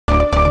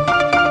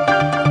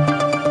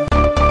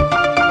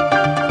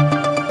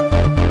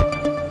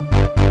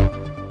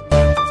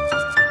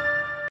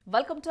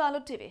To ALO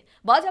TV.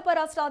 Bhajapa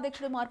రాష్ట్ర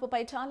అధ్యక్షుడి మార్పుపై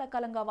చాలా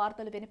కాలంగా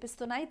వార్తలు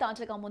వినిపిస్తున్నాయి.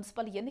 తాజాగా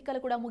మున్సిపల్ ఎన్నికలు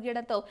కూడా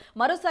ముగియడంతో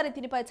మరోసారి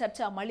దీనిపై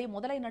చర్చ మళ్లీ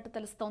మొదలైనట్టు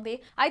తెలుస్తోంది.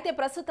 అయితే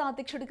ప్రస్తుత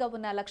అధ్యక్షుడిగా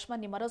ఉన్న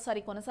లక్ష్మణ్ ని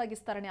మరోసారి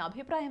కొనసాగిస్తారనే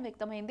అభిప్రాయం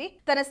వ్యక్తమైంది.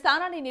 తన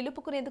స్థానాన్ని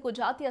నిలుపుకునేందుకు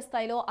జాతీయ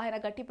స్థాయిలో ఆయన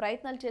గట్టి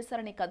ప్రయత్నాలు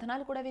చేశారనే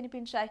కథనాలు కూడా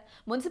వినిపించాయి.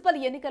 మున్సిపల్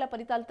ఎన్నికల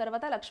ఫలితాల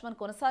తర్వాత లక్ష్మణ్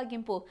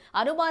కొనసాగింపు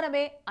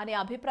అనుమానమే అనే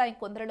అభిప్రాయం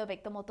కొందరిలో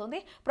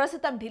వ్యక్తమవుతోంది.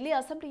 ప్రస్తుతం ఢిల్లీ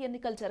అసెంబ్లీ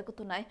ఎన్నికలు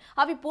జరుగుతున్నాయి.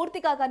 అవి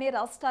పూర్తి కాగానే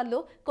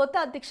రాష్ట్రాల్లో కొత్త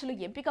అధ్యక్షులు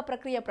ఎంపిక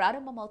ప్రక్రియ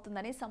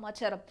ప్రారంభమవుతుందని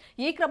సమాచారం.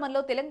 ఈ క్రమంలో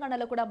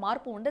తెలంగాణలో కూడా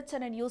మార్పు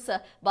ఉండొచ్చనే న్యూస్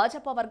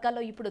భాజపా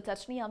వర్గాల్లో ఇప్పుడు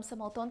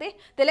చర్చనీయాంశమవుతోంది.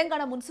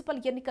 తెలంగాణ మున్సిపల్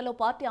ఎన్నికల్లో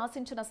పార్టీ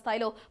ఆశించిన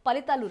స్థాయిలో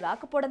ఫలితాలు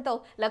రాకపోవడంతో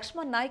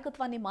లక్ష్మణ్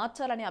నాయకత్వాన్ని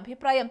మార్చాలనే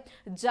అభిప్రాయం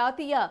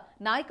జాతీయ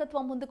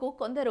నాయకత్వం ముందుకు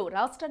కొందరు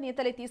రాష్ట్ర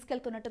నేతలే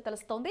తీసుకెళ్తున్నట్టు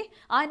తెలుస్తోంది.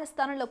 ఆయన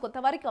స్థానంలో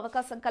కొత్తవారికి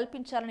అవకాశం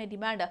కల్పించాలనే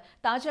డిమాండ్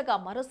తాజాగా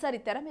మరోసారి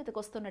తెర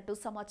మీదకొస్తున్నట్టు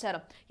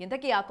సమాచారం.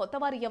 ఇంతకీ ఆ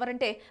కొత్తవారు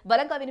ఎవరంటే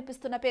బలంగా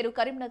వినిపిస్తున్న పేరు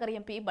కరీంనగర్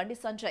ఎంపీ బండి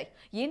సంజయ్.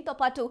 ఈయనతో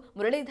పాటు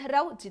మురళీధర్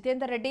రావు,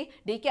 జితేందర్ రెడ్డి,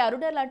 డీకే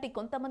అరుణ లాంటి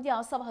కొంతమంది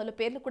ఆశావహుల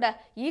పేర్లు కూడా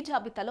ఈ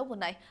జాబితాలో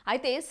ఉన్నాయి.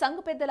 అయితే సంఘ్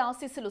పెద్దల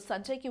ఆశీస్సులు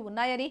సంజయ్ కి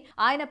ఉన్నాయని,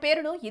 ఆయన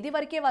పేరును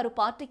ఇదివరకే వారు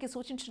పార్టీకి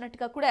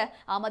సూచించినట్టుగా కూడా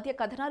ఆ మధ్య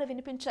కథనాలు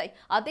వినిపించాయి.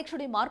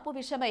 అధ్యక్షుడి మార్పు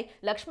విషయమై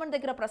లక్ష్మణ్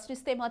దగ్గర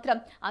ప్రశ్నిస్తే మాత్రం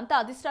అంతా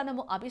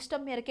అధిష్టానము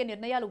అభిష్టం మేరకే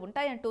నిర్ణయాలు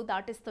ఉంటాయంటూ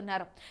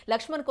దాటిస్తున్నారు.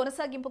 లక్ష్మణ్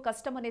కొనసాగింపు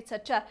కష్టమనే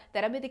చర్చ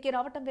తెర మీదకి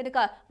రావటం వెనుక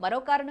మరో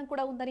కారణం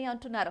కూడా ఉందని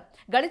అంటున్నారు.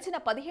 గడిచిన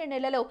 17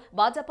 నెలల్లో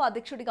భాజపా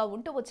అధ్యక్షుడిగా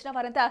ఉంటూ వచ్చిన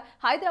వారంతా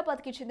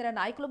హైదరాబాద్ కి చెందిన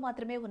నాయకులు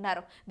మాత్రమే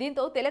ఉన్నారు.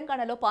 దీంతో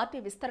తెలంగాణలో పార్టీ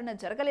విస్తరణ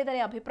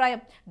జరగలేదనే అభిప్రాయం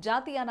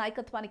జాతీయ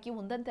నాయకత్వానికి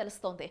ఉందని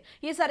తెలుస్తోంది.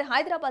 ఈసారి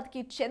హైదరాబాద్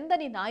కి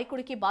చెందని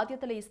నాయకుడికి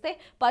బాధ్యతలు ఇస్తే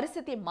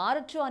పరిస్థితి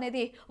మారొచ్చు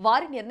అనేది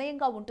వారి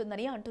నిర్ణయంగా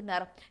ఉంటుందని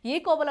అంటున్నారు. ఈ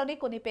కోవలోనే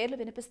కొన్ని పేర్లు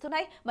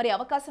వినిపిస్తున్నాయి. మరి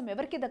అవకాశం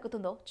ఎవరికి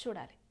దక్కుతుందో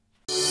చూడాలి.